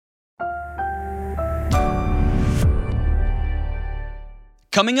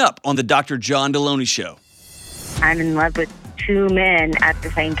Coming up on the Dr. John Delony Show. I'm in love with two men at the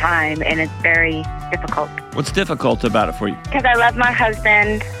same time, and it's very difficult. What's difficult about it for you? Because I love my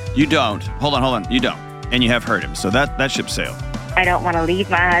husband. You don't. Hold on. You don't. And you have hurt him. So that ship sailed. I don't want to leave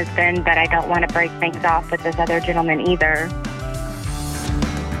my husband, but I don't want to break things off with this other gentleman either.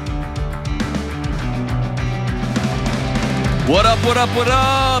 What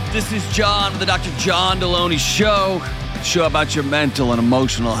up? This is John with the Dr. John Delony Show. Show about your mental and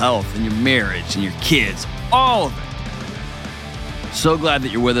emotional health and your marriage and your kids. All of it. So glad that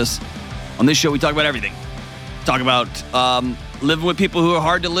you're with us. On this show, we talk about everything. We talk about living with people who are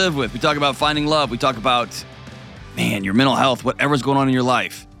hard to live with. We talk about finding love. We talk about, your mental health, whatever's going on in your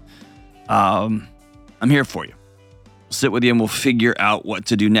life. I'm here for you. We'll sit with you and we'll figure out what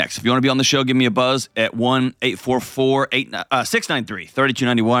to do next. If you want to be on the show, give me a buzz at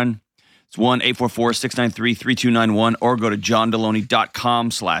 1-844-693-3291. It's 1-844-693-3291, or go to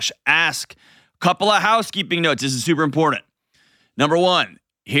johndelony.com/ask. Couple of housekeeping notes. This is super important. Number one,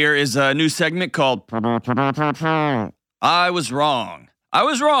 here is a new segment called I Was Wrong.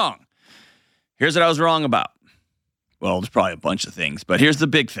 Here's what I was wrong about. Well, there's probably a bunch of things, but here's the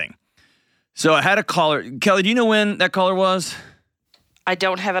big thing. So I had a caller. Kelly, do you know when that caller was? I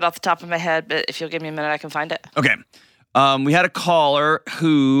don't have it off the top of my head, but if you'll give me a minute, I can find it. Okay. We had a caller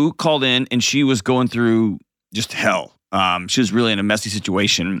who called in, and she was going through just hell. She was really in a messy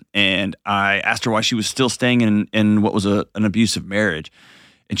situation, and I asked her why she was still staying in what was an abusive marriage.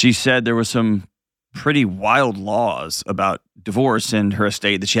 And she said there was some pretty wild laws about divorce in her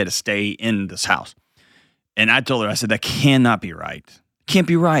estate that she had to stay in this house. And I told her, I said, that cannot be right. Can't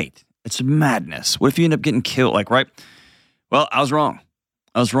be right. It's madness. What if you end up getting killed? Right? Well, I was wrong.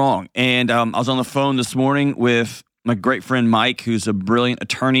 And I was on the phone this morning with my great friend Mike, who's a brilliant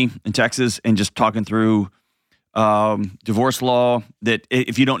attorney in Texas, and just talking through divorce law. That,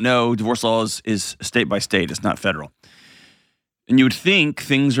 if you don't know, divorce law is state by state. It's not federal. And you would think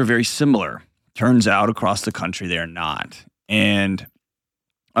things are very similar. Turns out across the country they are not. And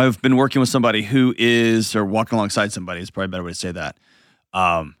I've been working with somebody who is, or walking alongside somebody, is probably a better way to say that,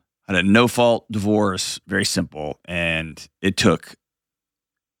 had a no-fault divorce, very simple, and it took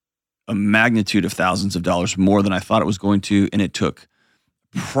a magnitude of thousands of dollars more than I thought it was going to, and it took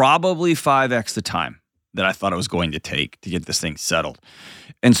probably 5x the time that I thought it was going to take to get this thing settled.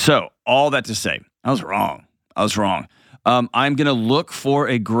 And so, all that to say, I was wrong. I'm going to look for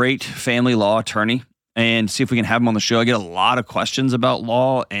a great family law attorney and see if we can have him on the show. I get a lot of questions about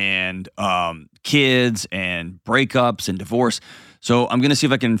law and kids and breakups and divorce. So I'm going to see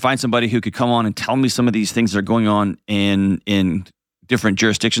if I can find somebody who could come on and tell me some of these things that are going on in different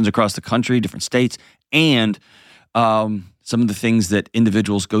jurisdictions across the country, different states, and some of the things that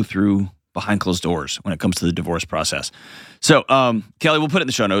individuals go through behind closed doors when it comes to the divorce process. So, Kelly, we'll put it in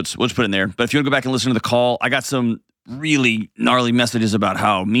the show notes. We'll just put it in there. But if you want to go back and listen to the call, I got some really gnarly messages about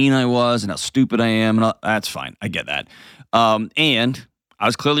how mean I was and how stupid I am. And that's fine. I get that. And I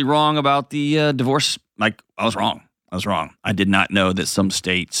was clearly wrong about the divorce. I was wrong. I did not know that some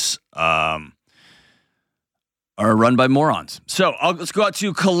states are run by morons. So let's go out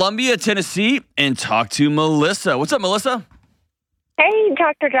to Columbia, Tennessee, and talk to Melissa. What's up, Melissa? Hey,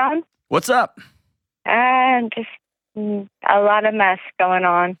 Dr. John. What's up? Just a lot of mess going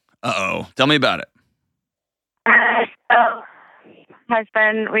on. Uh-oh. Tell me about it. So,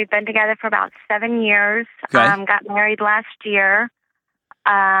 husband, we've been together for about 7 years. Okay. Got married last year.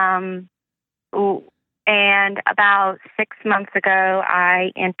 And about 6 months ago,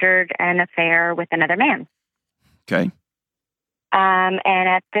 I entered an affair with another man. Okay. And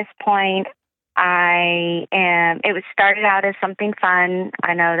at this point, it was started out as something fun.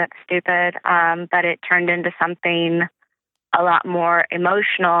 I know that's stupid, but it turned into something a lot more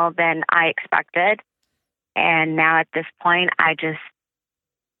emotional than I expected. And now at this point, I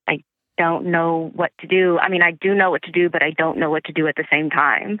don't know what to do. I mean, I do know what to do, but I don't know what to do at the same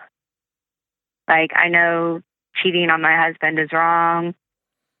time. I know cheating on my husband is wrong,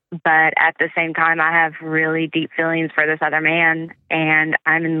 but at the same time, I have really deep feelings for this other man, and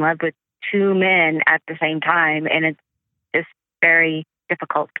I'm in love with two men at the same time, and it's just very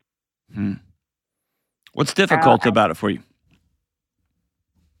difficult. What's difficult about it for you?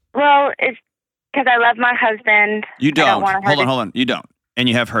 Well, it's because I love my husband. You don't. Hold on. You don't. And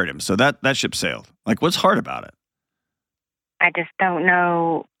you have hurt him. So that ship sailed. What's hard about it? I just don't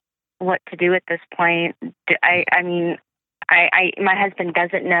know what to do at this point. My husband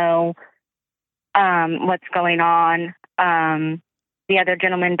doesn't know what's going on. The other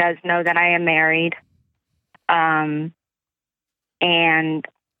gentleman does know that I am married. And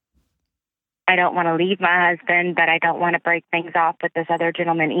I don't want to leave my husband, but I don't want to break things off with this other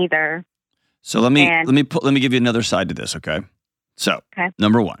gentleman either. So let me give you another side to this, okay? So,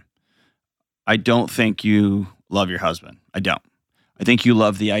 Number one, I don't think you love your husband. I don't. I think you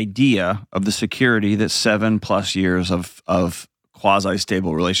love the idea of the security that 7+ years of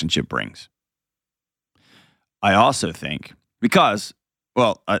quasi-stable relationship brings. I also think,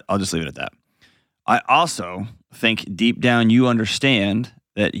 I'll just leave it at that. I also think deep down you understand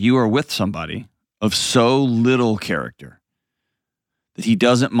that you are with somebody of so little character that he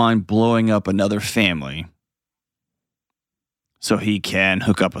doesn't mind blowing up another family so he can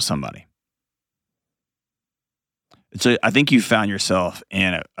hook up with somebody. So I think you found yourself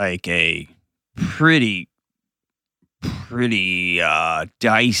in a pretty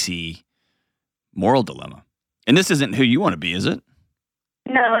dicey moral dilemma. And this isn't who you want to be, is it?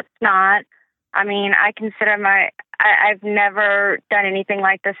 No, it's not. I mean, I consider I've never done anything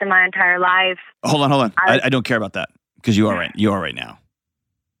like this in my entire life. Hold on. I don't care about that because you are right. You are right now.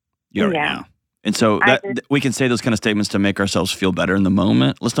 You are right now. And so we can say those kind of statements to make ourselves feel better in the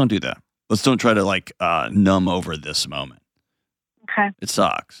moment. Let's don't do that. Let's don't try to numb over this moment. Okay. It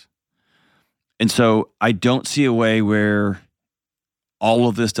sucks. And so I don't see a way where all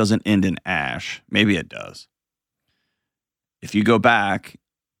of this doesn't end in ash. Maybe it does. If you go back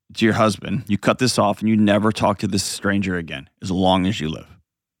to your husband, you cut this off and you never talk to this stranger again as long as you live.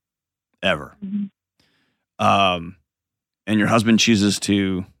 Ever. Mm-hmm. And your husband chooses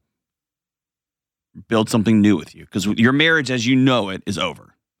to build something new with you because your marriage as you know it is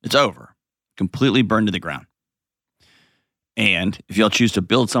over. It's over. Completely burned to the ground. And if y'all choose to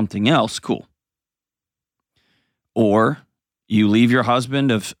build something else, cool. Or you leave your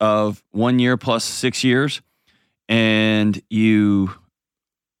husband of 1 year plus 6 years and you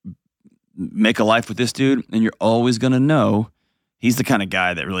make a life with this dude, and you're always going to know he's the kind of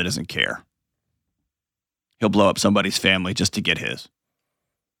guy that really doesn't care. He'll blow up somebody's family just to get his.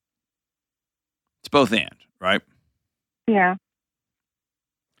 It's both and, right? Yeah.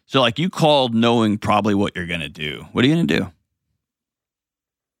 So you called knowing probably what you're going to do. What are you going to do?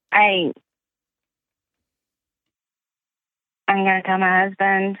 I'm going to tell my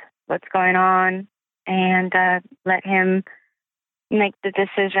husband what's going on and let him make the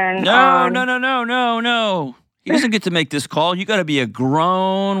decision. No. He doesn't get to make this call. You got to be a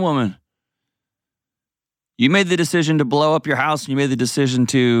grown woman. You made the decision to blow up your house, and you made the decision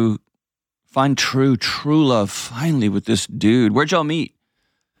to find true love finally with this dude. Where'd y'all meet?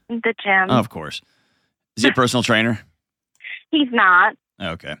 The gym. Oh, of course. Is he a personal trainer? He's not.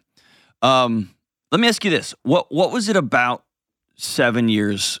 Okay. Let me ask you this. What was it about 7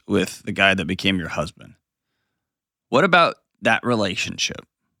 years with the guy that became your husband? What about that relationship?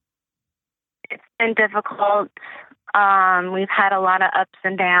 It's been difficult. We've had a lot of ups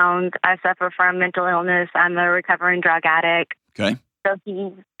and downs. I suffer from mental illness. I'm a recovering drug addict. Okay. So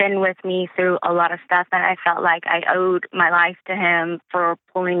he's been with me through a lot of stuff, and I felt like I owed my life to him for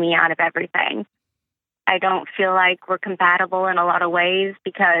pulling me out of everything. I don't feel like we're compatible in a lot of ways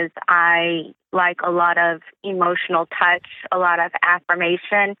because I like a lot of emotional touch, a lot of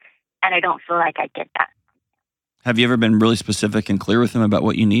affirmation, and I don't feel like I get that. Have you ever been really specific and clear with him about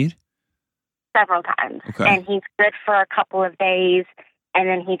what you need? Several times. Okay. And he's good for a couple of days, and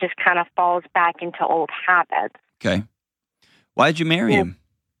then he just kind of falls back into old habits. Okay. Why did you marry him?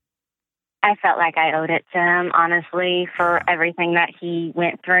 I felt like I owed it to him, honestly, for everything that he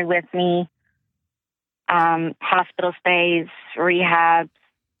went through with me. Hospital stays, rehabs,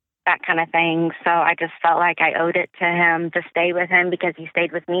 that kind of thing. So I just felt like I owed it to him to stay with him because he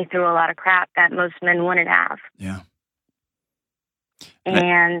stayed with me through a lot of crap that most men wouldn't have. Yeah.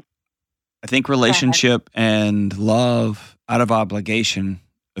 And I think relationship and love out of obligation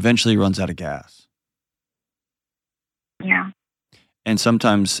eventually runs out of gas. Yeah. And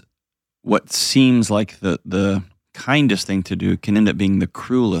sometimes what seems like the kindest thing to do can end up being the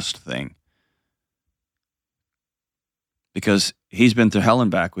cruelest thing. Because he's been through hell and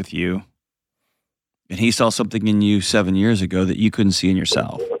back with you, and he saw something in you 7 years ago that you couldn't see in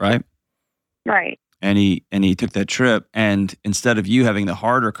yourself, right? Right. And he took that trip, and instead of you having the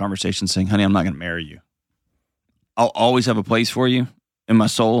harder conversation saying, honey, I'm not going to marry you. I'll always have a place for you in my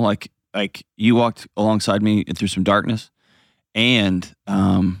soul. Like you walked alongside me through some darkness. And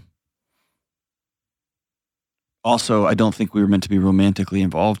also, I don't think we were meant to be romantically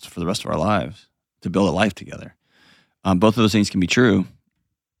involved for the rest of our lives to build a life together. Both of those things can be true.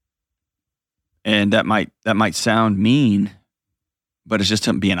 And that might sound mean, but it's just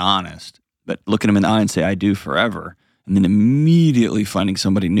him being honest. But looking him in the eye and say, I do forever, and then immediately finding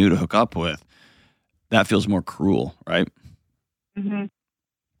somebody new to hook up with, that feels more cruel, right? Mm-hmm.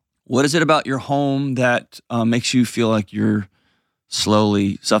 What is it about your home that makes you feel like you're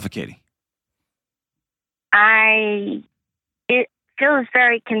slowly suffocating? It feels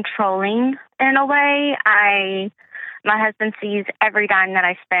very controlling in a way. My husband sees every dime that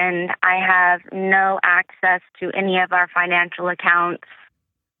I spend. I have no access to any of our financial accounts.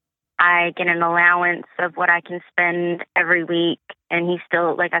 I get an allowance of what I can spend every week, and he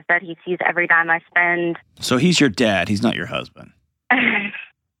still, like I said, he sees every dime I spend. So he's your dad. He's not your husband,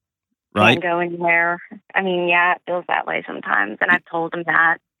 right? Can't go anywhere. I mean, yeah, it feels that way sometimes, and I've told him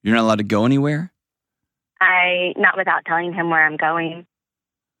that. You're not allowed to go anywhere? Not without telling him where I'm going.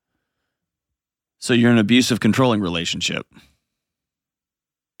 So you're in an abusive, controlling relationship.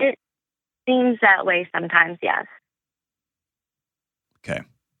 It seems that way sometimes, yes. Okay.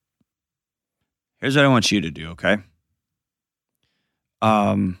 Here's what I want you to do, okay?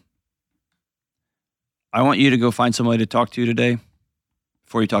 I want you to go find somebody to talk to today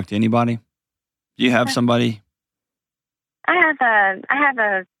before you talk to anybody. Do you have somebody? You have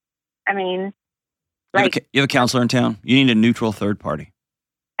a counselor in town? You need a neutral third party.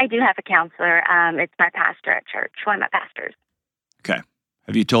 I do have a counselor. It's my pastor at church, one of my pastors. Okay.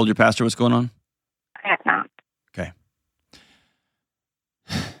 Have you told your pastor what's going on? I have not. Okay.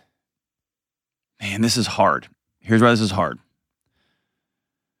 Man, this is hard. Here's why this is hard.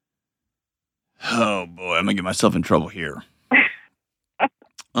 Oh boy, I'm gonna get myself in trouble here.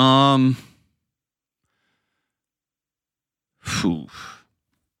 Phew.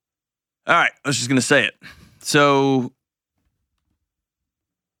 All right, I was just gonna say it. So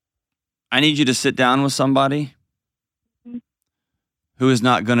I need you to sit down with somebody who is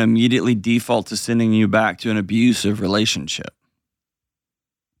not going to immediately default to sending you back to an abusive relationship.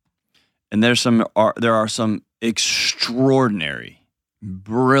 And there are some extraordinary,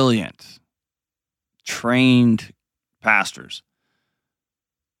 brilliant, trained pastors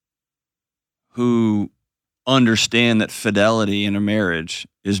who understand that fidelity in a marriage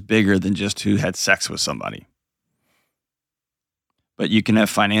is bigger than just who had sex with somebody. But you can have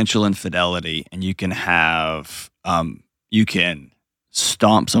financial infidelity, and you can have, you can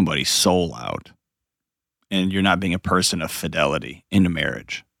stomp somebody's soul out, and you're not being a person of fidelity in a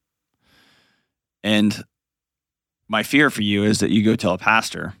marriage. And my fear for you is that you go tell a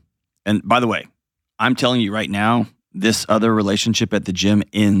pastor, and by the way, I'm telling you right now, this other relationship at the gym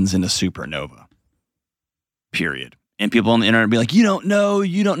ends in a supernova. Period. And people on the internet be like, you don't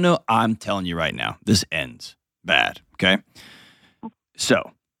know. I'm telling you right now, this ends bad. Okay.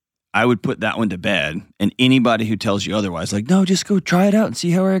 So I would put that one to bed, and anybody who tells you otherwise, like, no, just go try it out and see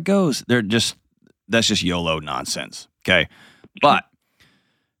how it goes. That's just YOLO nonsense. Okay. But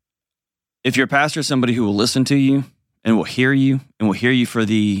if your pastor is somebody who will listen to you and will hear you for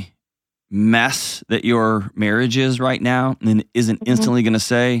the mess that your marriage is right now, and then isn't instantly going to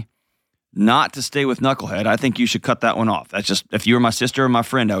say not to stay with knucklehead, I think you should cut that one off. That's just, if you were my sister or my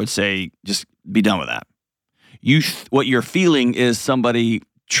friend, I would say, just be done with that. What you're feeling is somebody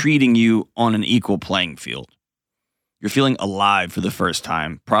treating you on an equal playing field. You're feeling alive for the first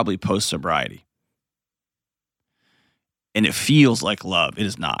time, probably post-sobriety. And it feels like love. It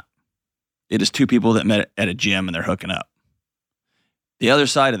is not. It is two people that met at a gym and they're hooking up. The other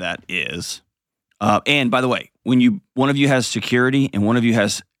side of that is, and by the way, when one of you has security and one of you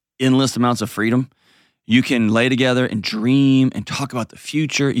has endless amounts of freedom, you can lay together and dream and talk about the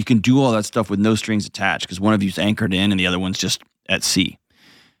future. You can do all that stuff with no strings attached because one of you's anchored in and the other one's just at sea.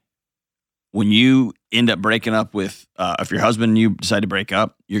 When you end up breaking up with, if your husband and you decide to break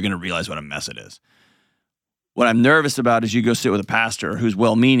up, you're going to realize what a mess it is. What I'm nervous about is you go sit with a pastor who's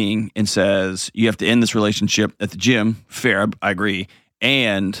well-meaning and says, you have to end this relationship at the gym. Fair, I agree.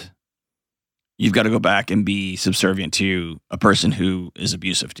 And you've got to go back and be subservient to a person who is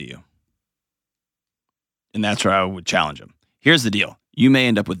abusive to you. And that's where I would challenge him. Here's the deal. You may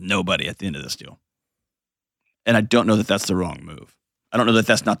end up with nobody at the end of this deal. And I don't know that that's the wrong move. I don't know that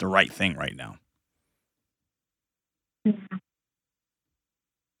that's not the right thing right now.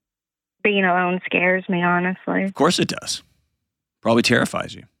 Being alone scares me, honestly. Of course it does. Probably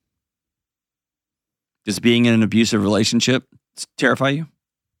terrifies you. Does being in an abusive relationship terrify you?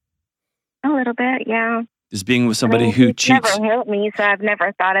 A little bit, yeah. Does being with somebody who cheats? Never hurt me, so I've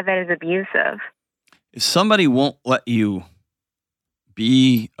never thought of it as abusive. If somebody won't let you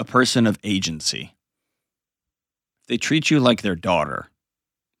be a person of agency, if they treat you like their daughter,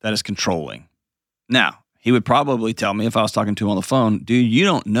 that is controlling. Now, he would probably tell me if I was talking to him on the phone, dude, you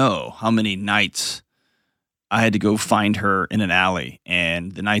don't know how many nights I had to go find her in an alley,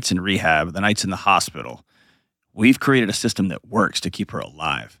 and the nights in rehab, the nights in the hospital. We've created a system that works to keep her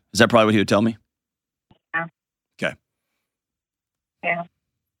alive. Is that probably what he would tell me? Yeah. Okay. Yeah.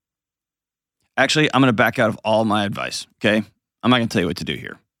 Actually, I'm going to back out of all my advice, okay? I'm not going to tell you what to do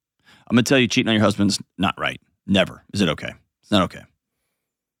here. I'm going to tell you cheating on your husband's not right. Never. Is it okay? It's not okay.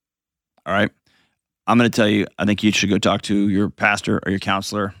 All right? I'm going to tell you, I think you should go talk to your pastor or your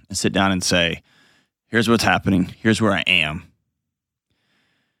counselor and sit down and say, here's what's happening. Here's where I am.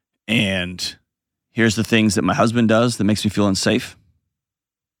 And here's the things that my husband does that makes me feel unsafe.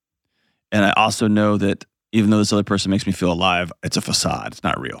 And I also know that even though this other person makes me feel alive, it's a facade. It's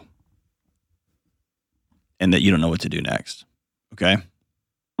not real. And that you don't know what to do next. Okay?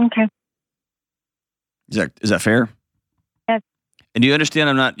 Okay. Is that fair? Yes. And do you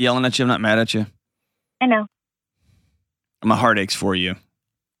understand I'm not yelling at you? I'm not mad at you? I know. My heart aches for you.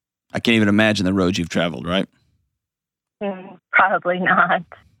 I can't even imagine the roads you've traveled, right? Probably not.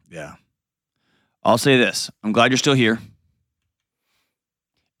 Yeah. I'll say this. I'm glad you're still here.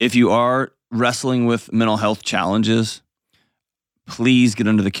 If you are wrestling with mental health challenges, please get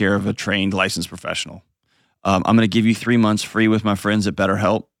under the care of a trained, licensed professional. I'm going to give you 3 months free with my friends at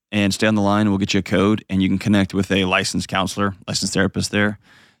BetterHelp, and stay on the line. We'll get you a code, and you can connect with a licensed counselor, licensed therapist there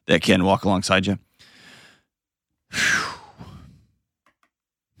that can walk alongside you.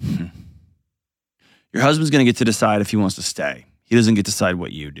 Your husband's going to get to decide if he wants to stay. He doesn't get to decide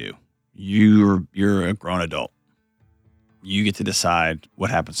what you do. You're a grown adult. You get to decide what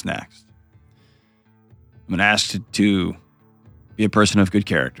happens next. I'm going to ask you to be a person of good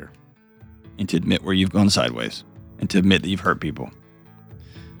character and to admit where you've gone sideways and to admit that you've hurt people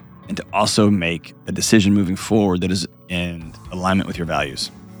and to also make a decision moving forward that is in alignment with your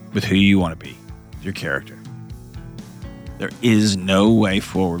values, with who you want to be, with your character. There is no way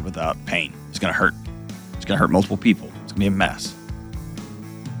forward without pain. It's going to hurt. It's going to hurt multiple people. It's going to be a mess.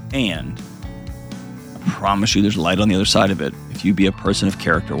 And I promise you there's light on the other side of it if you be a person of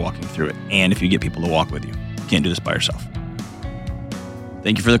character walking through it and if you get people to walk with you. You can't do this by yourself.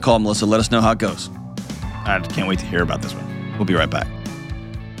 Thank you for the call, Melissa. Let us know how it goes. I can't wait to hear about this one. We'll be right back.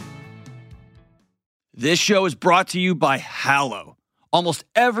 This show is brought to you by Hallow. Almost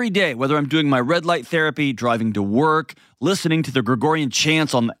every day, whether I'm doing my red light therapy, driving to work, listening to the Gregorian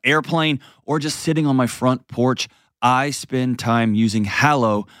chants on the airplane, or just sitting on my front porch, I spend time using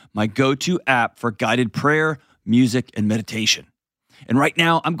Hallow, my go-to app for guided prayer, music, and meditation. And right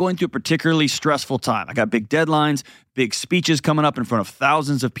now, I'm going through a particularly stressful time. I got big deadlines, big speeches coming up in front of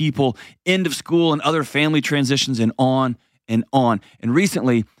thousands of people, end of school and other family transitions, and on and on. And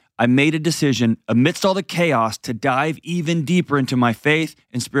recently, I made a decision amidst all the chaos to dive even deeper into my faith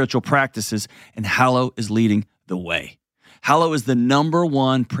and spiritual practices, and Hallow is leading the way. Hallow is the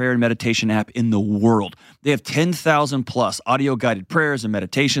 #1 prayer and meditation app in the world. They have 10,000 plus audio guided prayers and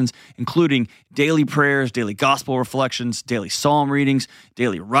meditations, including daily prayers, daily gospel reflections, daily psalm readings,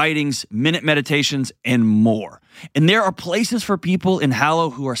 daily writings, minute meditations, and more. And there are places for people in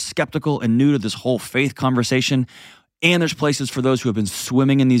Hallow who are skeptical and new to this whole faith conversation. And there's places for those who have been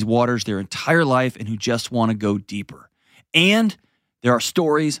swimming in these waters their entire life and who just want to go deeper. And there are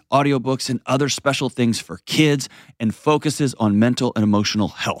stories, audiobooks, and other special things for kids and focuses on mental and emotional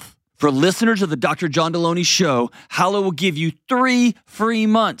health. For listeners of the Dr. John Deloney Show, Hallow will give you 3 free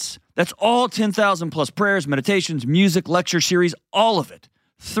months. That's all 10,000 plus prayers, meditations, music, lecture series, all of it.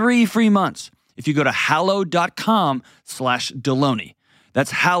 3 free months. If you go to hallow.com/Deloney.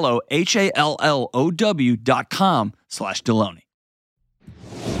 That's Hallow, HALLOW.com/Deloney.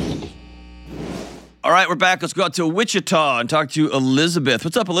 All right, we're back. Let's go out to Wichita and talk to Elizabeth.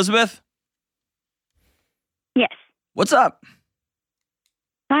 What's up, Elizabeth? Yes. What's up?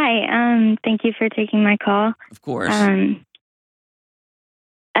 Hi. Thank you for taking my call. Of course. I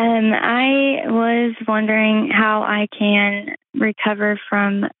was wondering how I can recover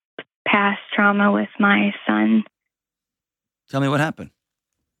from past trauma with my son. Tell me what happened.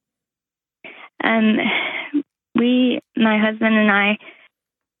 My husband and I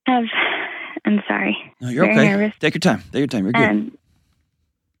have, I'm sorry. No, you're very okay. nervous. Take your time. You're good.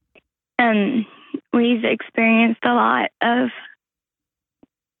 We've experienced a lot of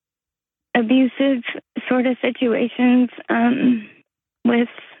abusive sort of situations, with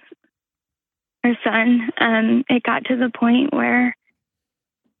our son. It got to the point where,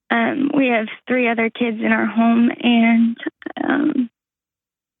 we have 3 other kids in our home, and,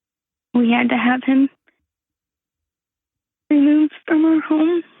 we had to have him removed from our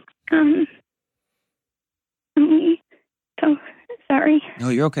home. So sorry. No,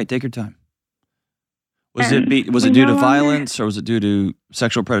 you're okay. Take your time. Was it due to violence or was it due to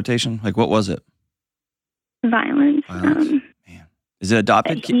sexual predation? Like, what was it? Violence. Man. Is it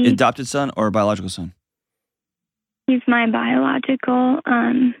adopted son or a biological son? He's my biological.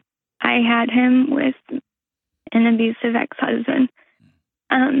 I had him with an abusive ex-husband.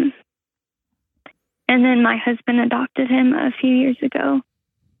 And then my husband adopted him a few years ago.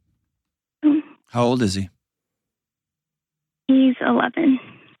 How old is he? He's 11.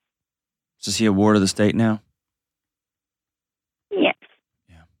 Is he a ward of the state now? Yes.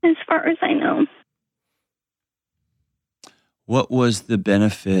 Yeah. As far as I know. What was the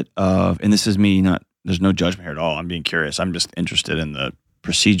benefit of, and this is me not, there's no judgment here at all. I'm being curious. I'm just interested in the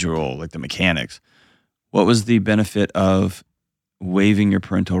procedural, like the mechanics. What was the benefit of waiving your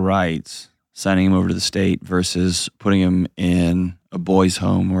parental rights, signing him over to the state versus putting him in a boys'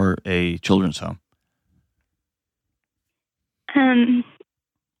 home or a children's home?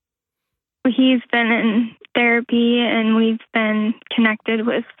 He's been in therapy and we've been connected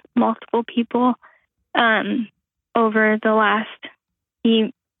with multiple people over the last,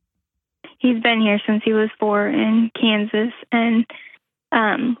 he's been here since he was 4 in Kansas, and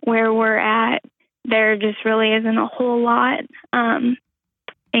where we're at, there just really isn't a whole lot.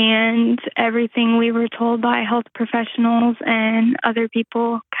 And everything we were told by health professionals and other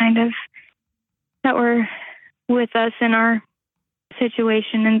people kind of that were with us in our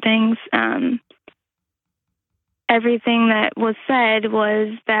situation and things, everything that was said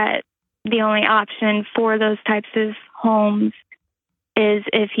was that the only option for those types of homes is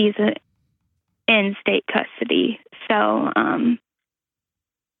if he's in state custody. So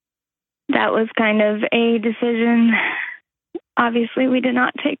that was kind of a decision obviously we did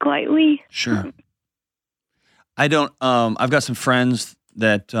not take lightly. Sure. I don't, I've got some friends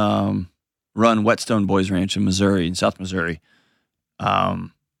that run Whetstone Boys Ranch in Missouri, in South Missouri. But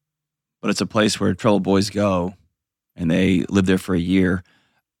it's a place where troubled boys go, and they live there for a year.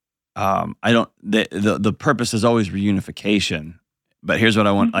 The purpose is always reunification, but here's what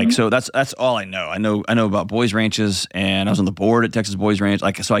I want. Like, so that's all I know. I know about boys ranches, and I was on the board at Texas Boys Ranch.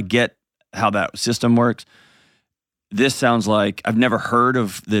 Like, so I get how that system works. This sounds like, I've never heard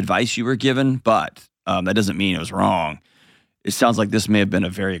of the advice you were given, but that doesn't mean it was wrong. It sounds like this may have been a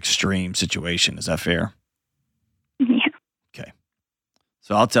very extreme situation. Is that fair? Yeah. Okay.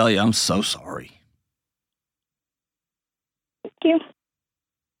 So I'll tell you, I'm so sorry. Thank you.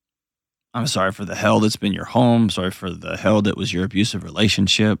 I'm sorry for the hell that's been your home. Sorry for the hell that was your abusive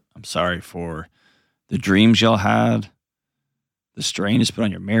relationship. I'm sorry for the dreams y'all had, the strain it's put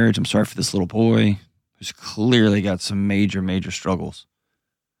on your marriage. I'm sorry for this little boy who's clearly got some major, major struggles.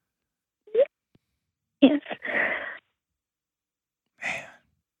 Yes. Man,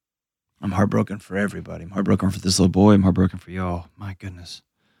 I'm heartbroken for everybody. I'm heartbroken for this little boy. I'm heartbroken for y'all. My goodness.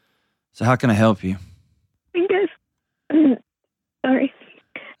 So how can I help you? I guess. Sorry.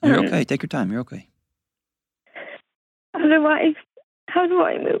 You're okay. Take your time. You're okay. How do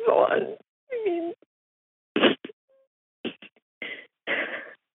I move on? I mean,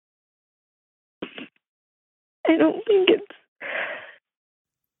 I don't think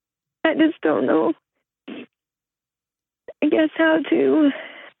I just don't know, I guess, how to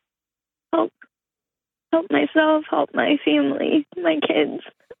help myself, help my family, my kids.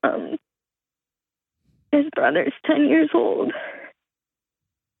 His brother's 10 years old,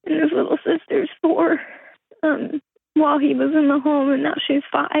 and his little sister's 4. While he was in the home, and now she's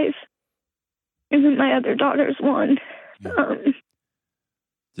 5. And then my other daughter's 1.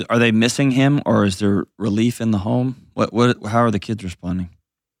 Are they missing him, or is there relief in the home? How are the kids responding?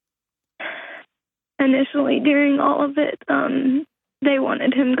 Initially, during all of it, they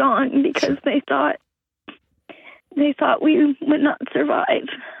wanted him gone because they thought we would not survive.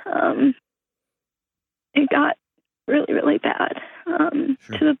 It got really, really bad, to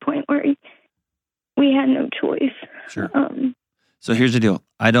the point where we had no choice. Sure. So here's the deal.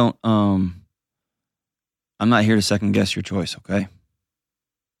 I'm not here to second guess your choice, okay?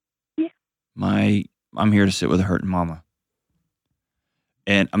 Yeah. I'm here to sit with a hurting mama.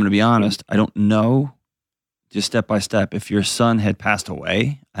 And I'm going to be honest, I don't know, just step by step. If your son had passed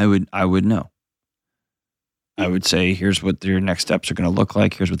away, I would know. I would say, here's what your next steps are going to look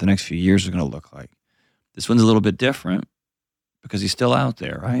like. Here's what the next few years are going to look like. This one's a little bit different because he's still out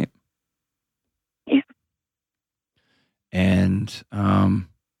there, right? Yeah. And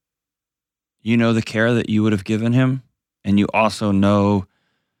you know the care that you would have given him, and you also know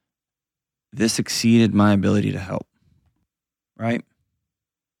this exceeded my ability to help, right?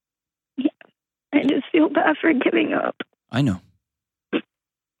 Yeah. I just feel bad for giving up. I know.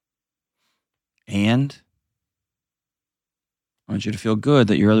 And I want you to feel good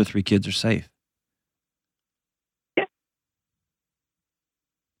that your other 3 kids are safe. Yeah.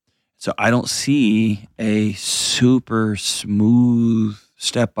 So I don't see a super smooth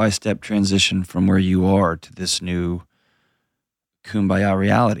step-by-step transition from where you are to this new kumbaya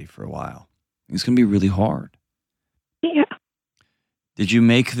reality for a while. It's going to be really hard. Yeah. Did you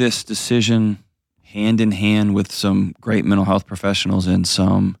make this decision hand in hand with some great mental health professionals and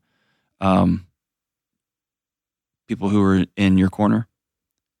some people who are in your corner?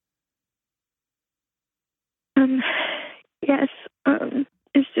 Yes.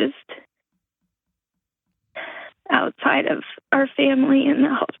 It's just outside of our family and the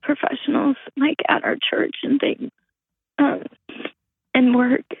health professionals, like at our church and things, and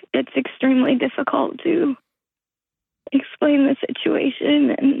work. It's extremely difficult to explain the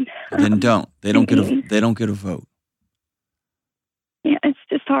situation. And Then don't. They don't get a vote. Yeah, it's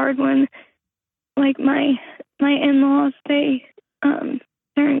just hard when, like, my in-laws, they're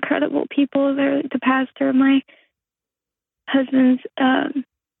incredible people. They're the pastor of my husband's.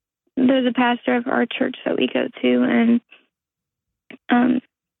 They're the pastor of our church that we go to, and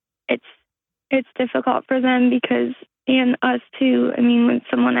it's difficult for them because, and us too. I mean, when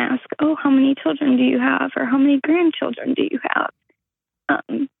someone asks, "Oh, how many children do you have?" or "How many grandchildren do you have?"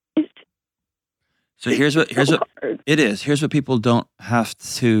 Here's what it is. Here's what people don't have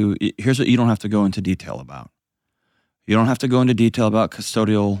to. Here's what you don't have to go into detail about. You don't have to go into detail about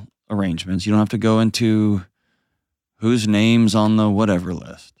custodial arrangements. You don't have to go into whose name's on the whatever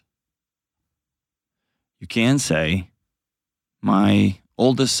list. You can say, my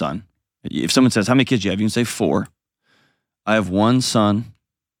oldest son. If someone says, how many kids do you have? You can say 4. I have one son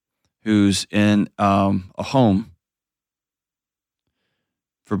who's in a home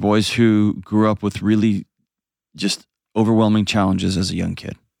for boys who grew up with really just overwhelming challenges as a young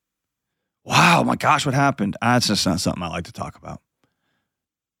kid. Wow, my gosh, what happened? That's just not something I like to talk about.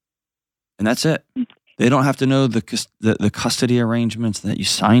 And that's it. They don't have to know the custody arrangements that you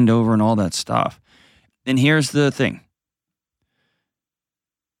signed over and all that stuff. And here's the thing.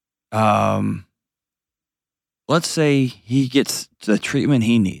 Let's say he gets the treatment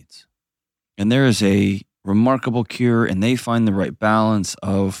he needs, and there is a remarkable cure, and they find the right balance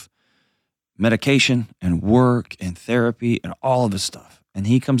of medication and work and therapy and all of this stuff. And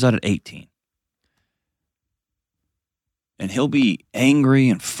he comes out at 18. And he'll be angry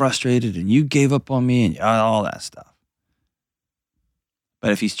and frustrated, and you gave up on me and all that stuff.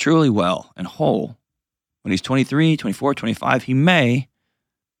 But if he's truly well and whole, when he's 23, 24, 25, he may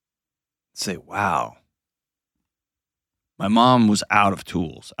say, wow, my mom was out of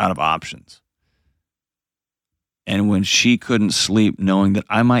tools, out of options. And when she couldn't sleep knowing that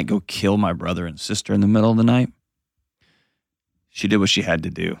I might go kill my brother and sister in the middle of the night, she did what she had to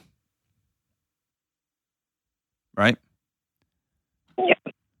do. Right? Yeah.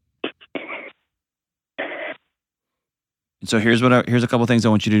 And so here's a couple things I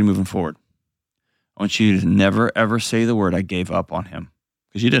want you to do moving forward. I want you to never, ever say the word, I gave up on him.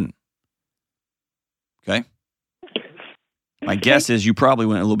 Because you didn't. Okay? My guess is you probably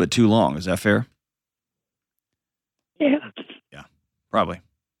went a little bit too long. Is that fair? Yeah. Yeah, probably.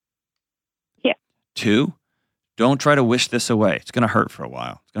 Yeah. 2, don't try to wish this away. It's going to hurt for a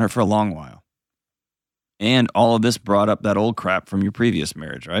while. It's going to hurt for a long while. And all of this brought up that old crap from your previous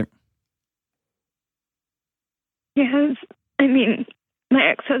marriage, right? Yes. I mean,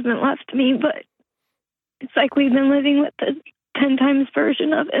 my ex-husband left me, but it's like we've been living with the 10 times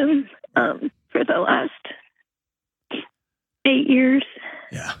version of him for the last 8 years.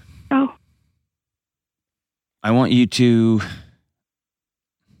 Yeah. So I want you to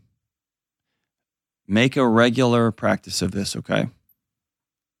make a regular practice of this, okay?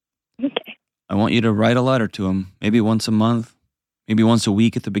 Okay. I want you to write a letter to him, maybe once a month, maybe once a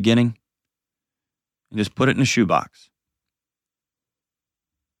week at the beginning, and just put it in a shoebox.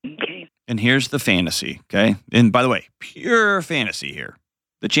 Okay. And here's the fantasy, okay? And by the way, pure fantasy here.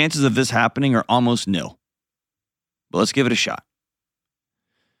 The chances of this happening are almost nil. But let's give it a shot.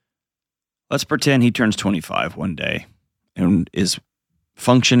 Let's pretend he turns 25 one day and is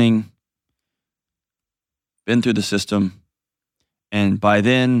functioning, been through the system, and by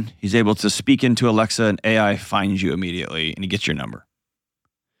then he's able to speak into Alexa and AI finds you immediately and he gets your number.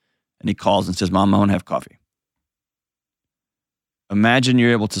 And he calls and says, Mom, I want to have coffee. Imagine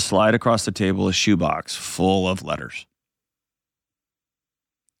you're able to slide across the table a shoebox full of letters.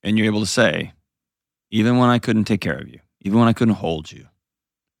 And you're able to say, even when I couldn't take care of you, even when I couldn't hold you,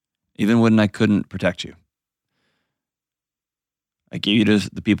 even when I couldn't protect you, I gave you to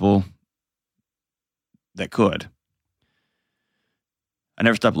the people that could. I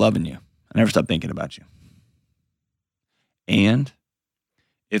never stopped loving you. I never stopped thinking about you. And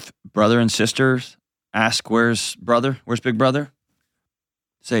if brother and sisters ask, where's big brother?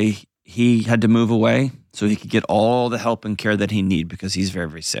 Say he had to move away so he could get all the help and care that he needs because he's very,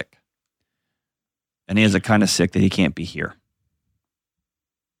 very sick. And he has a kind of sick that he can't be here.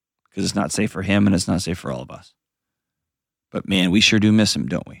 Because it's not safe for him and it's not safe for all of us. But man, we sure do miss him,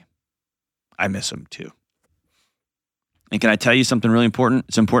 don't we? I miss them too. And can I tell you something really important?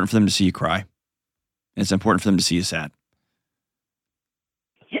 It's important for them to see you cry. And it's important for them to see you sad.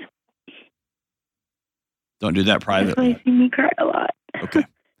 Yeah. Don't do that privately. They see me cry a lot. Okay.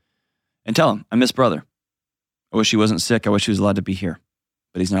 And tell him, I miss brother. I wish he wasn't sick. I wish he was allowed to be here.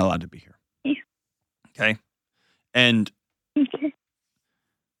 But he's not allowed to be here. Yeah. Okay? And Okay.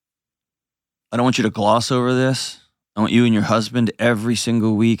 I don't want you to gloss over this. I want you and your husband every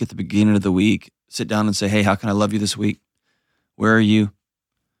single week at the beginning of the week, sit down and say, hey, how can I love you this week? Where are you?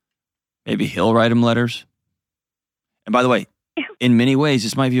 Maybe he'll write him letters. And by the way, in many ways,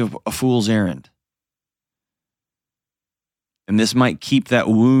 this might be a fool's errand. And this might keep that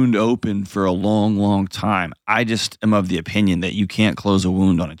wound open for a long, long time. I just am of the opinion that you can't close a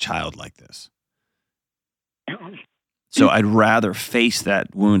wound on a child like this. So I'd rather face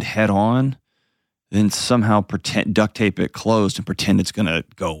that wound head on than somehow duct tape it closed and pretend it's going to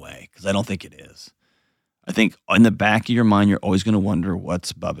go away, because I don't think it is. I think in the back of your mind, you're always going to wonder,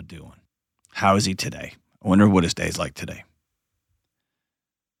 what's Bubba doing? How is he today? I wonder what his day's like today.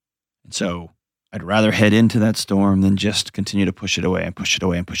 And so I'd rather head into that storm than just continue to push it away and push it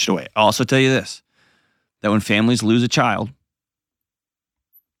away and push it away. I'll also tell you this, that when families lose a child,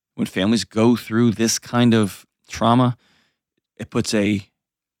 when families go through this kind of trauma, it puts a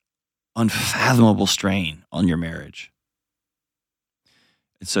unfathomable strain on your marriage.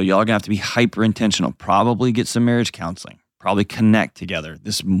 And so y'all are gonna have to be hyper intentional. Probably get some marriage counseling. Probably connect together.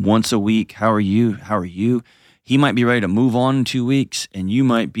 This once a week. How are you? How are you? He might be ready to move on in 2 weeks, and you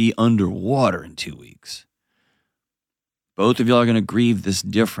might be underwater in 2 weeks. Both of y'all are gonna grieve this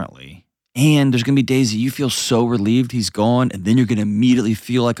differently. And there's gonna be days that you feel so relieved he's gone, and then you're gonna immediately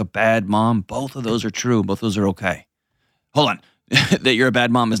feel like a bad mom. Both of those are true. Both of those are okay. Hold on. That you're a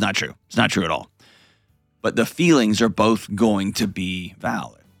bad mom is not true. It's not true at all. But the feelings are both going to be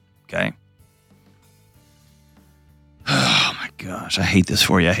valid. Okay? Oh my gosh. I hate this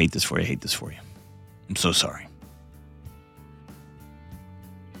for you. I hate this for you. I hate this for you. I'm so sorry.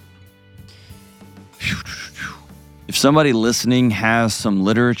 If somebody listening has some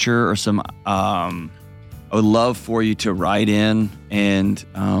literature or some, I would love for you to write in and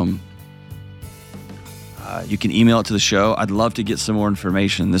you can email it to the show. I'd love to get some more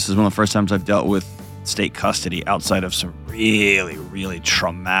information. This is one of the first times I've dealt with state custody outside of some really, really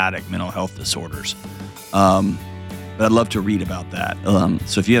traumatic mental health disorders. But I'd love to read about that.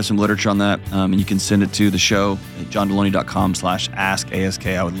 So if you have some literature on that, and you can send it to the show at johndeloney.com/ask.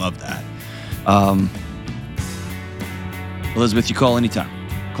 I would love that. Elizabeth, you call anytime.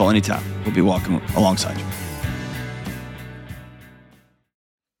 Call anytime. We'll be walking alongside you.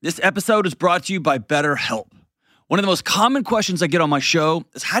 This episode is brought to you by BetterHelp. One of the most common questions I get on my show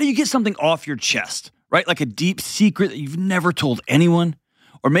is, how do you get something off your chest, right? Like a deep secret that you've never told anyone.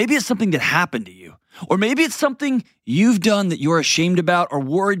 Or maybe it's something that happened to you. Or maybe it's something you've done that you're ashamed about or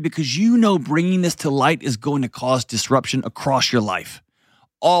worried because you know bringing this to light is going to cause disruption across your life.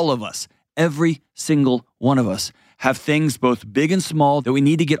 All of us, every single one of us, have things both big and small that we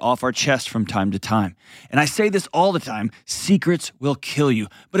need to get off our chest from time to time. And I say this all the time, secrets will kill you,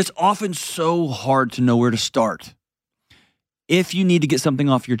 but it's often so hard to know where to start. If you need to get something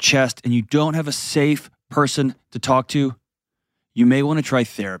off your chest and you don't have a safe person to talk to, you may want to try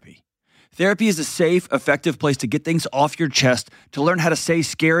therapy. Therapy is a safe, effective place to get things off your chest, to learn how to say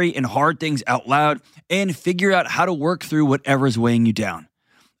scary and hard things out loud, and figure out how to work through whatever is weighing you down.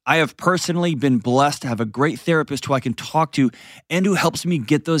 I have personally been blessed to have a great therapist who I can talk to and who helps me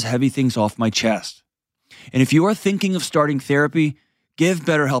get those heavy things off my chest. And if you are thinking of starting therapy, give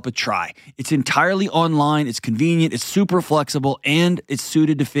BetterHelp a try. It's entirely online, it's convenient, it's super flexible, and it's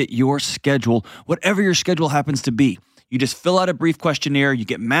suited to fit your schedule, whatever your schedule happens to be. You just fill out a brief questionnaire, you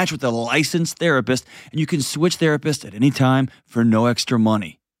get matched with a licensed therapist, and you can switch therapists at any time for no extra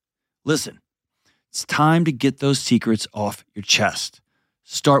money. Listen, it's time to get those secrets off your chest.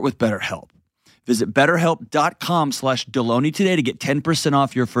 Start with BetterHelp. Visit BetterHelp.com/Deloney today to get 10%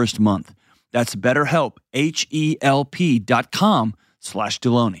 off your first month. That's BetterHelp,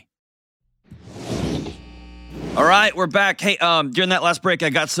 HELP.com/Deloney. All right, we're back. Hey, during that last break, I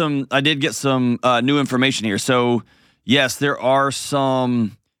did get some new information here. So, yes, there are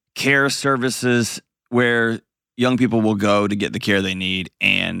some care services where young people will go to get the care they need,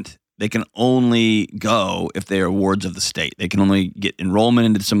 and they can only go if they are wards of the state. They can only get enrollment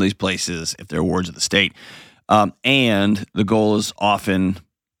into some of these places if they're wards of the state. And the goal is often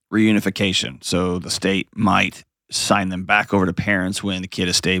reunification. So the state might sign them back over to parents when the kid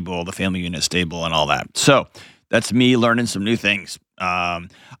is stable, the family unit is stable, and all that. So that's me learning some new things.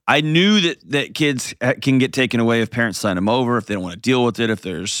 I knew that kids can get taken away if parents sign them over, if they don't want to deal with it, if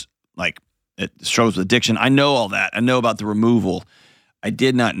there's like that struggles with addiction. I know all that. I know about the removal. I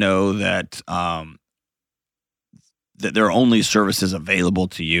did not know that that there are only services available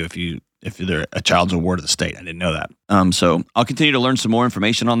to you if they're a child's award of the state. I didn't know that. So I'll continue to learn some more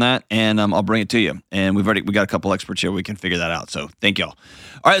information on that, and I'll bring it to you. And we got a couple experts here. We can figure that out. So thank y'all.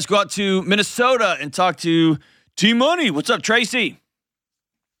 All right, let's go out to Minnesota and talk to T-Money. What's up, Tracy?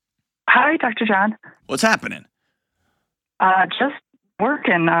 Hi, Dr. John. What's happening? Just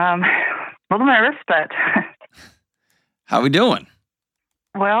working. A little nervous, but How we doing?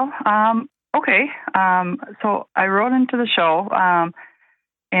 well, okay. So I wrote into the show,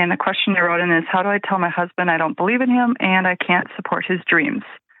 and the question I wrote in is, how do I tell my husband I don't believe in him and I can't support his dreams?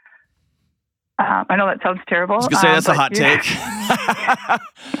 I know that sounds terrible. I was going to say that's a hot take.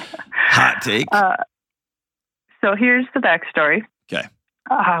 Hot take. So here's the backstory. Okay.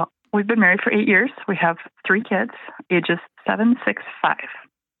 We've been married for 8 years. We have 3 kids, ages 7, 6,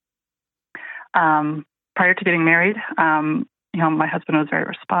 5. Prior to getting married, my husband was very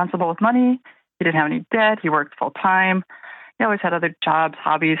responsible with money. He didn't have any debt. He worked full time. He always had other jobs,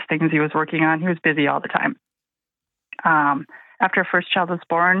 hobbies, things he was working on. He was busy all the time. After our first child was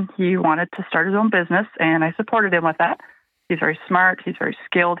born, he wanted to start his own business, and I supported him with that. He's very smart. He's very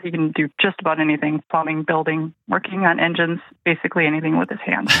skilled. He can do just about anything: plumbing, building, working on engines, basically anything with his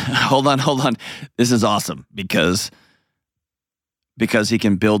hands. Hold on. This is awesome because he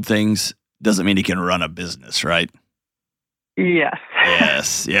can build things doesn't mean he can run a business, right? Yes.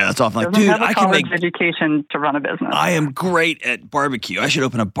 Yes. Yeah. That's often like, Doesn't dude, have a I can college make education to run a business. I am great at barbecue. I should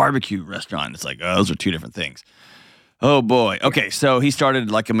open a barbecue restaurant. It's like, oh, those are two different things. Oh boy. Okay. So he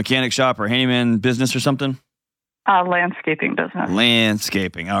started like a mechanic shop or handyman business or something? Landscaping business.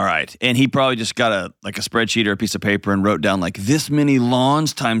 Landscaping. All right. And he probably just got a spreadsheet or a piece of paper and wrote down like this many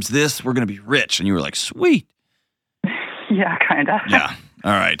lawns times this, we're going to be rich. And you were like, sweet. Yeah, kind of. Yeah.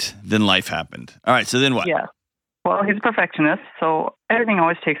 All right. Then life happened. All right. So then what? Yeah. Well, he's a perfectionist, so everything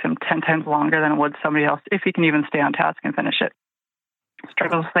always takes him 10 times longer than it would somebody else if he can even stay on task and finish it.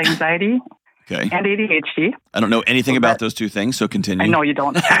 Struggles with anxiety Okay. and ADHD. I don't know anything about those two things, so continue. I know you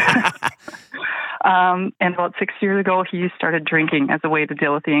don't. And about 6 years ago, he started drinking as a way to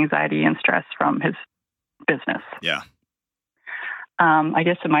deal with the anxiety and stress from his business. Yeah. I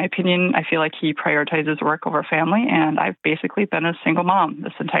guess in my opinion, I feel like he prioritizes work over family, and I've basically been a single mom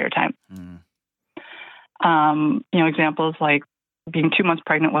this entire time. Mm. Examples like being 2 months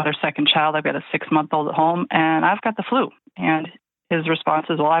pregnant with our second child. I've got a 6-month-old at home, and I've got the flu. And his response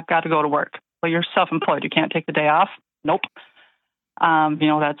is, well, I've got to go to work. Well, you're self-employed. You can't take the day off. Nope.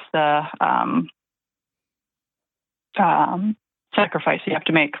 That's the sacrifice you have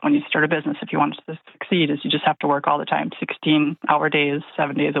to make when you start a business if you want to succeed, is you just have to work all the time, 16-hour days,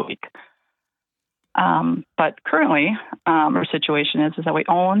 7 days a week. But currently, our situation is that we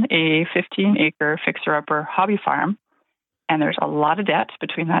own a 15-acre fixer-upper hobby farm, and there's a lot of debt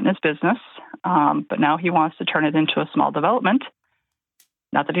between that and his business. But now he wants to turn it into a small development.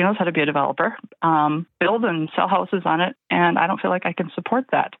 Not that he knows how to be a developer. Build and sell houses on it, and I don't feel like I can support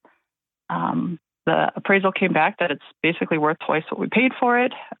that. The appraisal came back that it's basically worth twice what we paid for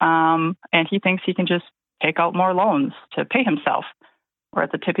it, and he thinks he can just take out more loans to pay himself. We're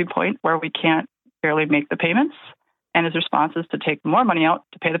at the tipping point where we can't barely make the payments, and his response is to take more money out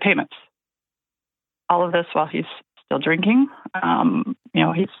to pay the payments. All of this while he's still drinking.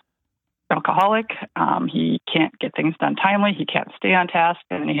 He's alcoholic. He can't get things done timely. He can't stay on task,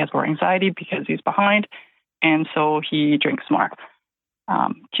 and he has more anxiety because he's behind, and so he drinks more.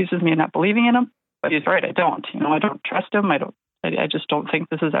 Accuses me of not believing in him, but he's right. I don't. I don't trust him. I just don't think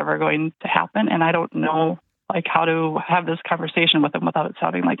this is ever going to happen, and I don't know how to have this conversation with him without it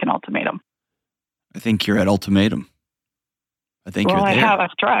sounding like an ultimatum. I think you're at ultimatum. I think you're there. I have.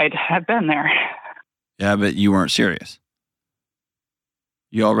 I've tried. I've been there. Yeah, but you weren't serious.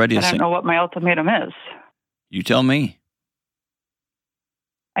 You already. I don't know what my ultimatum is. You tell me.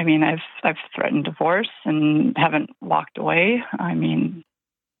 I mean, I've threatened divorce and haven't walked away. I mean,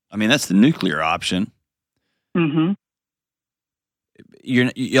 that's the nuclear option. Mm-hmm.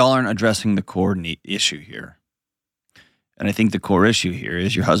 Y'all aren't addressing the core issue here. And I think the core issue here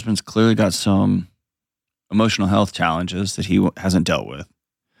is your husband's clearly got some emotional health challenges that he hasn't dealt with.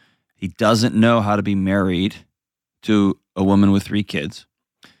 He doesn't know how to be married to a woman with 3 kids.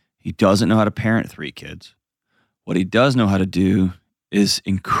 He doesn't know how to parent 3 kids. What he does know how to do is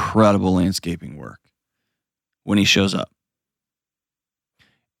incredible landscaping work when he shows up.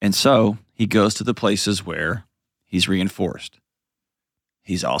 And so he goes to the places where he's reinforced.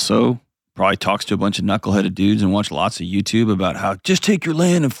 He's also probably talks to a bunch of knuckleheaded dudes and watch lots of YouTube about how just take your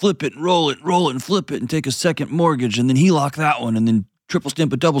land and flip it and roll it and flip it and take a second mortgage and then HELOC that one and then triple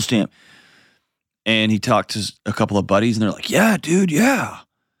stamp a double stamp. And he talked to a couple of buddies, and they're like, yeah, dude, yeah.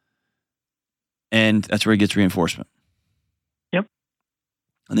 And that's where he gets reinforcement. Yep.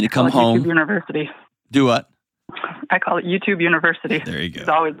 And then you come home. YouTube University. Do what? I call it YouTube University. There you go. It's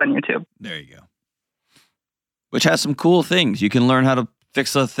always been YouTube. There you go. Which has some cool things. You can learn how to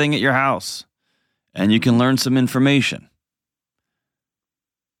fix a thing at your house. And you can learn some information.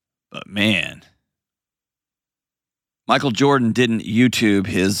 But man, Michael Jordan didn't YouTube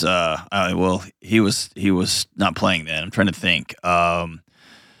his, he was not playing then. I'm trying to think.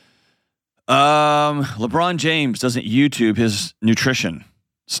 LeBron James doesn't YouTube his nutrition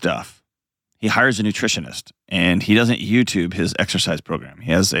stuff. He hires a nutritionist, and he doesn't YouTube his exercise program.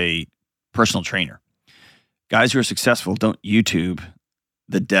 He has a personal trainer. Guys who are successful don't YouTube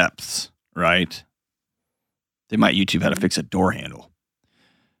the depths, right? They might YouTube how to fix a door handle.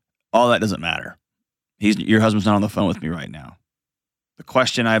 All that doesn't matter. Your husband's not on the phone with me right now. The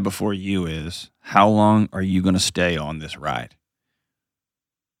question I have before you is, how long are you going to stay on this ride?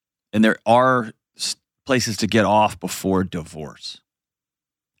 And there are places to get off before divorce.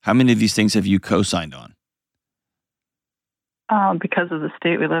 How many of these things have you co-signed on? Because of the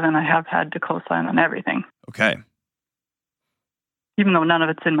state we live in, I have had to co-sign on everything. Okay. Even though none of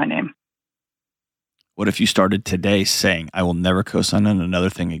it's in my name. What if you started today saying, I will never co-sign on another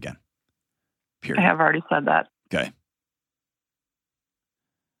thing again? Period. I have already said that. Okay.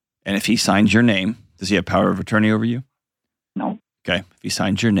 And if he signs your name, does he have power of attorney over you? No. Okay. If he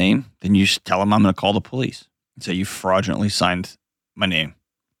signs your name, then you just tell him I'm going to call the police and say you fraudulently signed my name.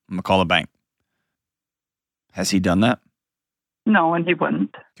 I'm going to call the bank. Has he done that? No, and he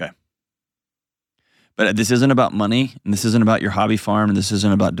wouldn't. Okay. But this isn't about money, and this isn't about your hobby farm, and this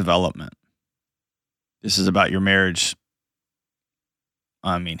isn't about development. This is about your marriage.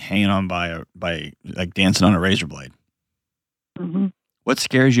 I mean, hanging on by like dancing on a razor blade. Mm-hmm. What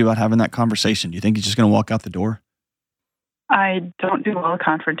scares you about having that conversation? Do you think he's just going to walk out the door? I don't do well with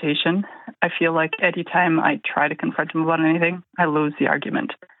confrontation. I feel like anytime I try to confront him about anything, I lose the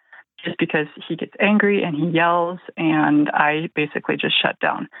argument. Just because he gets angry and he yells, and I basically just shut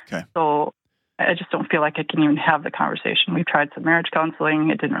down. Okay. So I just don't feel like I can even have the conversation. We've tried some marriage counseling.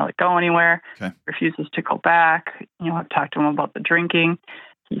 It didn't really go anywhere. Okay. Refuses to go back. I've talked to him about the drinking.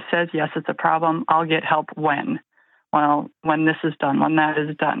 He says, yes, it's a problem. I'll get help when? Well, when this is done, when that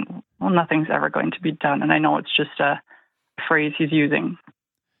is done. Well, nothing's ever going to be done. And I know it's just a phrase he's using.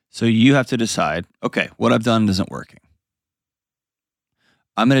 So you have to decide, okay, what I've done isn't working.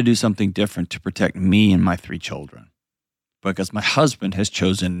 I'm going to do something different to protect me and my 3 children because my husband has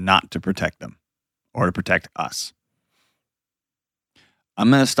chosen not to protect them or to protect us.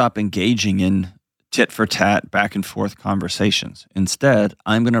 I'm going to stop engaging in tit for tat, back and forth conversations. Instead,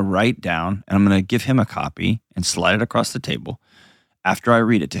 I'm going to write down and I'm going to give him a copy and slide it across the table after I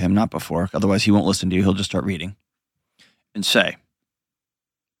read it to him, not before. Otherwise, he won't listen to you. He'll just start reading and say,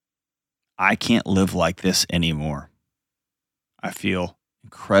 I can't live like this anymore. I feel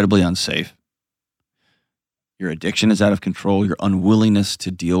incredibly unsafe. Your addiction is out of control. Your unwillingness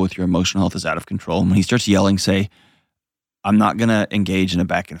to deal with your emotional health is out of control. And when he starts yelling, say, I'm not going to engage in a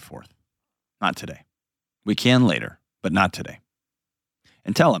back and forth. Not today. We can later, but not today.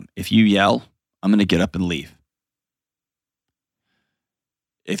 And tell him, if you yell, I'm going to get up and leave.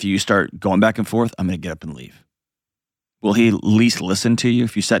 If you start going back and forth, I'm going to get up and leave. Will he at least listen to you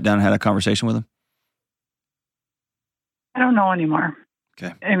if you sat down and had a conversation with him? I don't know anymore.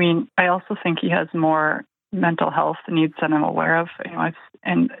 Okay. I mean, I also think he has more mental health needs than I'm aware of.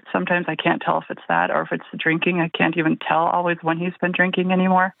 And sometimes I can't tell if it's that or if it's the drinking. I can't even tell always when he's been drinking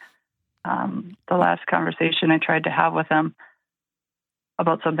anymore. The last conversation I tried to have with him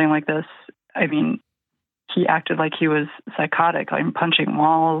about something like this, I mean, he acted like he was psychotic, like punching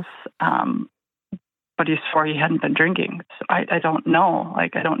walls, but he swore he hadn't been drinking. So I don't know. I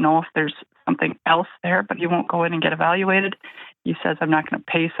don't know if there's something else there, but he won't go in and get evaluated. He says, I'm not going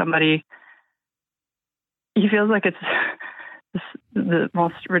to pay somebody. He feels like it's the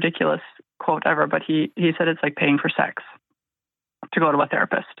most ridiculous quote ever, but he said it's like paying for sex to go to a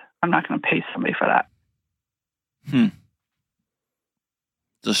therapist. I'm not going to pay somebody for that.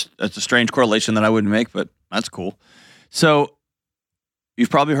 That's a strange correlation that I wouldn't make, but that's cool. So you've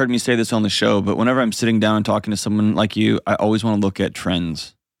probably heard me say this on the show, but whenever I'm sitting down and talking to someone like you, I always want to look at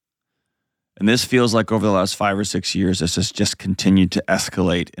trends. And this feels like over the last 5 or 6 years, this has just continued to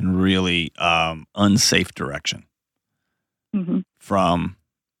escalate in really unsafe direction. Mm-hmm. From,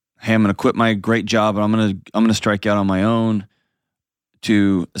 hey, I'm going to quit my great job and I'm going to strike out on my own,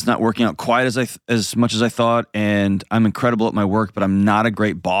 to it's not working out quite as much as I thought, and I'm incredible at my work, but I'm not a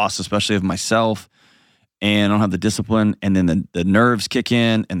great boss, especially of myself. and I don't have the discipline, and then the nerves kick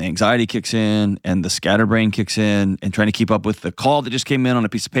in, and the anxiety kicks in, and the scatterbrain kicks in, and trying to keep up with the call that just came in on a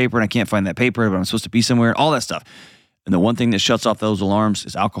piece of paper, and I can't find that paper, but I'm supposed to be somewhere, all that stuff. And the one thing that shuts off those alarms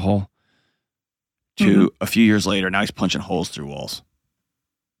is alcohol. To a few years later, now he's punching holes through walls.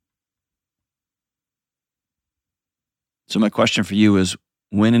 So my question for you is,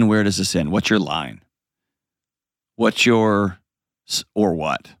 when and where does this end? What's your line? What's your, or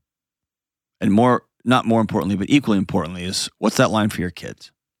what? And not more importantly, but equally importantly is, what's that line for your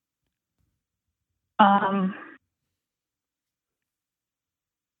kids? Gosh,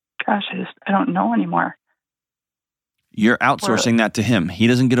 I don't know anymore. You're outsourcing that to him. He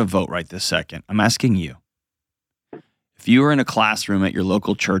doesn't get a vote right this second. I'm asking you. If you were in a classroom at your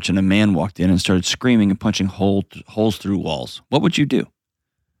local church and a man walked in and started screaming and punching holes through walls, what would you do?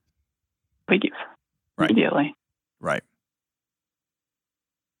 Leave. Right. Immediately. Right.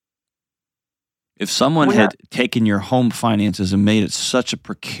 If someone had taken your home finances and made it such a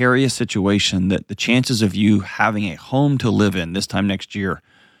precarious situation that the chances of you having a home to live in this time next year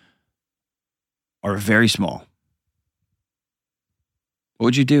are very small, what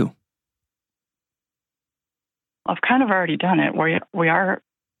would you do? I've kind of already done it. We are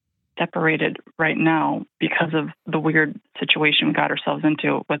separated right now because of the weird situation we got ourselves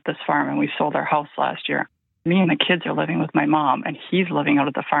into with this farm, and we sold our house last year. Me and the kids are living with my mom, and he's living out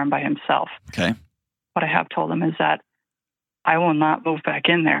at the farm by himself. Okay. What I have told him is that I will not move back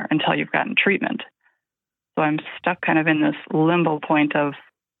in there until you've gotten treatment. So I'm stuck kind of in this limbo point of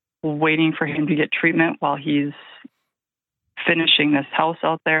waiting for him to get treatment while he's finishing this house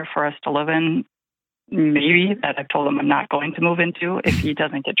out there for us to live in. Maybe that I've told him I'm not going to move into if he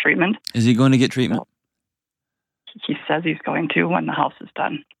doesn't get treatment. Is he going to get treatment? He says he's going to when the house is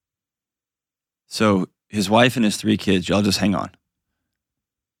done. So his wife and his 3 kids, y'all just hang on.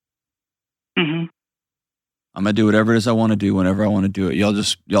 Mm-hmm. I'm going to do whatever it is I want to do whenever I want to do it. Y'all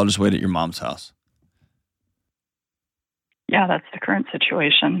just wait at your mom's house. Yeah, that's the current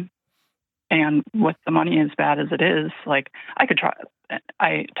situation. And with the money as bad as it is, like I could try.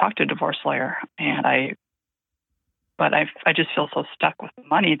 I talked to a divorce lawyer, but I just feel so stuck with the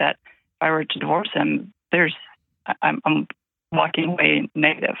money that if I were to divorce him, I'm walking away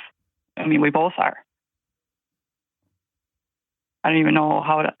negative. I mean, we both are. I don't even know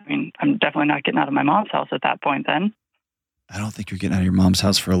how to, I'm definitely not getting out of my mom's house at that point then. I don't think you're getting out of your mom's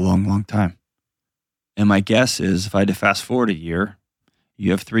house for a long, long time. And my guess is if I had to fast forward a year,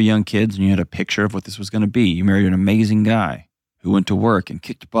 you have 3 young kids and you had a picture of what this was going to be. You married an amazing guy who went to work and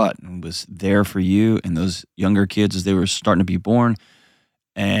kicked butt and was there for you and those younger kids as they were starting to be born.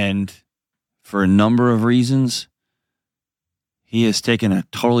 And for a number of reasons, he has taken a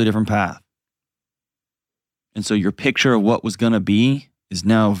totally different path. And so your picture of what was going to be is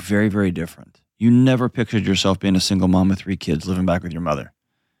now very, very different. You never pictured yourself being a single mom with 3 kids living back with your mother.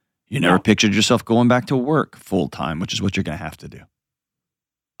 You never pictured yourself going back to work full time, which is what you're going to have to do.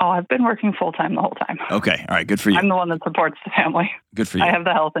 Oh, I've been working full time the whole time. Okay. All right. Good for you. I'm the one that supports the family. Good for you. I have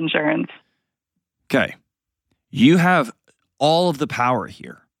the health insurance. Okay. You have all of the power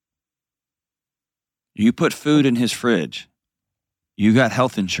here. You put food in his fridge. You got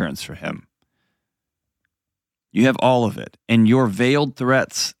health insurance for him. You have all of it. And your veiled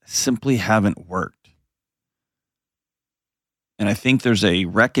threats simply haven't worked. And I think there's a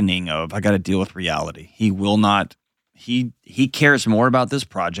reckoning of, I got to deal with reality. He will not. He cares more about this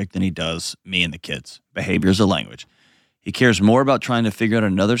project than he does me and the kids. Behavior is a language. He cares more about trying to figure out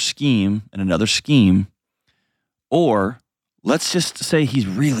another scheme, or let's just say he's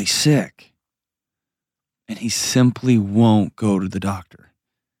really sick and he simply won't go to the doctor.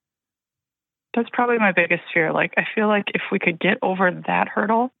 That's probably my biggest fear. Like, I feel like if we could get over that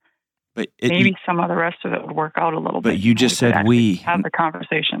hurdle, maybe some of the rest of it would work out a little bit. But you just said we. Have the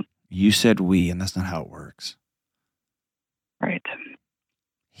conversation. You said we, and that's not how it works. Right.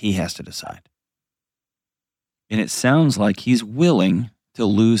 He has to decide. And it sounds like he's willing to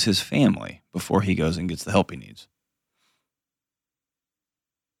lose his family before he goes and gets the help he needs.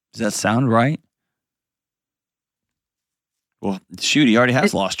 Does that sound right? Well, shoot, he already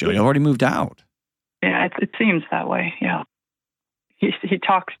has lost you. He already moved out. Yeah, it seems that way, yeah. He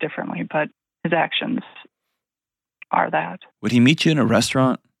talks differently, but his actions are that. Would he meet you in a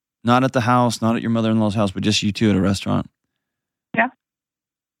restaurant? Not at the house, not at your mother-in-law's house, but just you two at a restaurant? Yeah.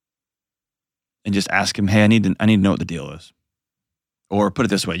 And just ask him, hey, I need to know what the deal is. Or put it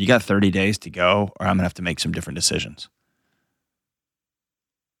this way, you got 30 days to go, or I'm going to have to make some different decisions.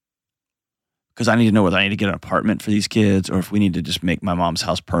 Because I need to know whether I need to get an apartment for these kids or if we need to just make my mom's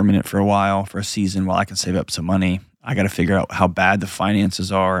house permanent for a while, for a season, while I can save up some money. I got to figure out how bad the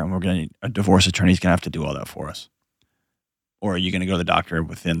finances are, and a divorce attorney's going to have to do all that for us. Or are you going to go to the doctor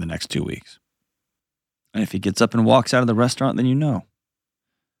within the next 2 weeks? And if he gets up and walks out of the restaurant, then you know.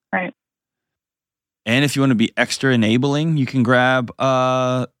 Right. And if you want to be extra enabling, you can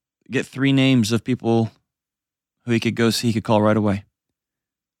get 3 names of people who he could go see, he could call right away.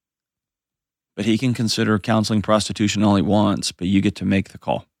 But he can consider counseling prostitution all he wants, but you get to make the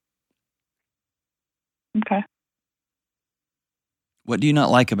call. Okay. What do you not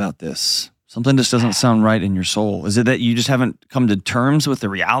like about this? Something just doesn't sound right in your soul. Is it that you just haven't come to terms with the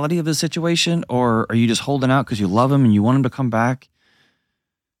reality of the situation? Or are you just holding out because you love him and you want him to come back?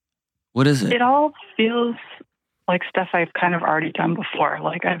 What is it? It all feels like stuff I've kind of already done before.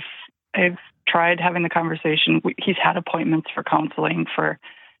 Like I've tried having the conversation. He's had appointments for counseling, for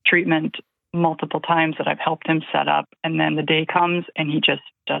treatment multiple times that I've helped him set up. And then the day comes and he just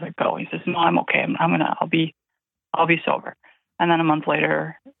doesn't go. He says, no, I'm okay. I'll be sober. And then a month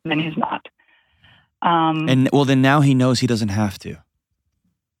later, then he's not. Then now he knows he doesn't have to.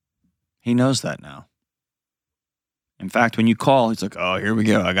 He knows that now. In fact, when you call, he's like, oh, here we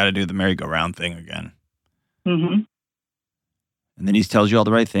go. I got to do the merry-go-round thing again. Mm-hmm. And then he tells you all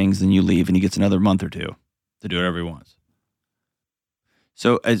the right things, then you leave, and he gets another month or 2 to do whatever he wants.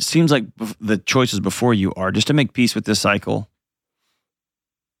 So it seems like the choices before you are just to make peace with this cycle.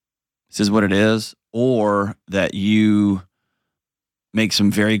 This is what it is. Or that you make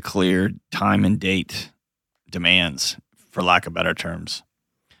some very clear time and date demands, for lack of better terms.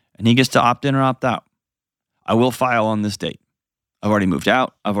 And he gets to opt in or opt out. I will file on this date. I've already moved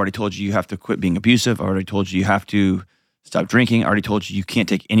out. I've already told you have to quit being abusive. I've already told you have to stop drinking. I already told you can't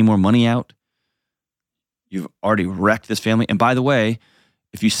take any more money out. You've already wrecked this family. And by the way,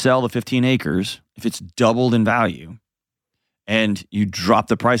 if you sell the 15 acres, if it's doubled in value and you drop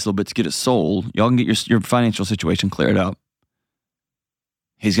the price a little bit to get it sold, y'all can get your financial situation cleared up.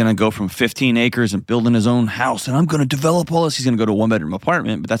 He's going to go from 15 acres and building his own house, and I'm going to develop all this. He's going to go to a 1-bedroom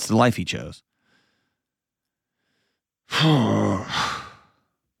apartment, but that's the life he chose. But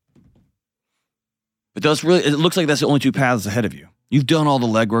it looks like that's the only 2 paths ahead of you. You've done all the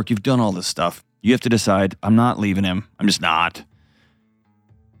legwork. You've done all this stuff. You have to decide, I'm not leaving him. I'm just not.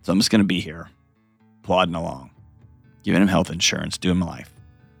 So I'm just going to be here, plodding along, giving him health insurance, doing my life.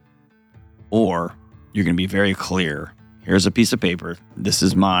 Or you're going to be very clear. Here's a piece of paper. This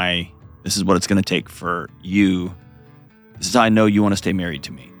is what it's going to take for you. This is how I know you want to stay married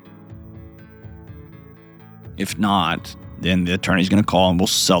to me. If not, then the attorney's going to call and we'll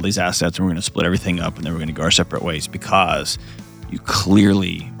sell these assets and we're going to split everything up and then we're going to go our separate ways because you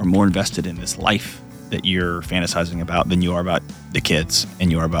clearly are more invested in this life that you're fantasizing about than you are about the kids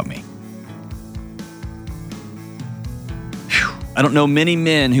and you are about me. I don't know many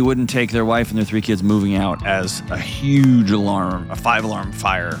men who wouldn't take their wife and their 3 kids moving out as a huge alarm, a 5-alarm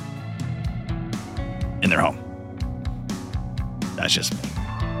fire in their home. That's just me.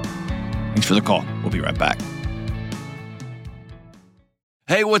 Thanks for the call. We'll be right back.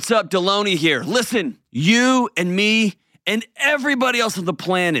 Hey, what's up? Deloney here. Listen, you and me and everybody else on the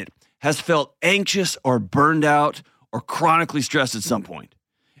planet has felt anxious or burned out or chronically stressed at some point.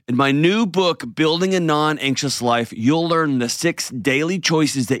 In my new book, Building a Non-Anxious Life, you'll learn the 6 daily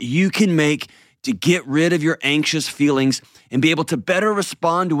choices that you can make to get rid of your anxious feelings and be able to better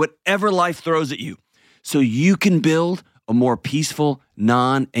respond to whatever life throws at you so you can build a more peaceful,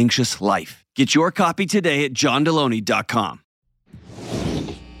 non-anxious life. Get your copy today at johndeloney.com.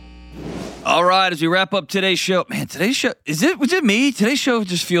 All right, as we wrap up today's show, man, was it me? Today's show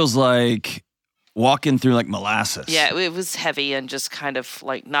just feels like walking through like molasses. Yeah, it was heavy and just kind of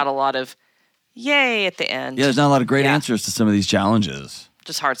like not a lot of yay at the end. Yeah, there's not a lot of great answers to some of these challenges.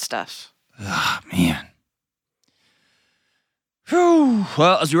 Just hard stuff. Ah, man. Whew.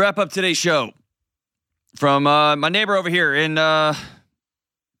 Well, as we wrap up today's show, from my neighbor over here in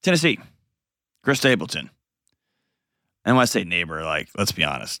Tennessee, Chris Stapleton. And when I say neighbor, like, let's be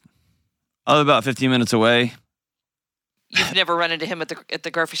honest, I live about 15 minutes away. You've never run into him at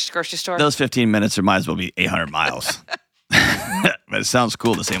the grocery store? Those 15 minutes might as well be 800 miles. But it sounds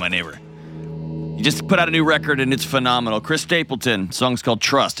cool to say my neighbor. He just put out a new record, and it's phenomenal. Chris Stapleton. The song's called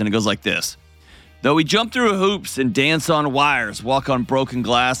Trust, and it goes like this. Though we jump through hoops and dance on wires, walk on broken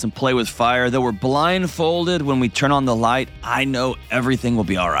glass and play with fire, though we're blindfolded when we turn on the light, I know everything will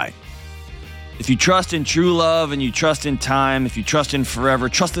be all right. If you trust in true love and you trust in time, if you trust in forever,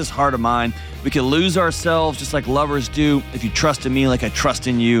 trust this heart of mine. We can lose ourselves just like lovers do. If you trust in me like I trust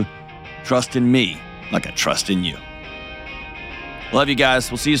in you, trust in me like I trust in you. Love you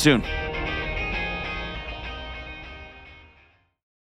guys. We'll see you soon.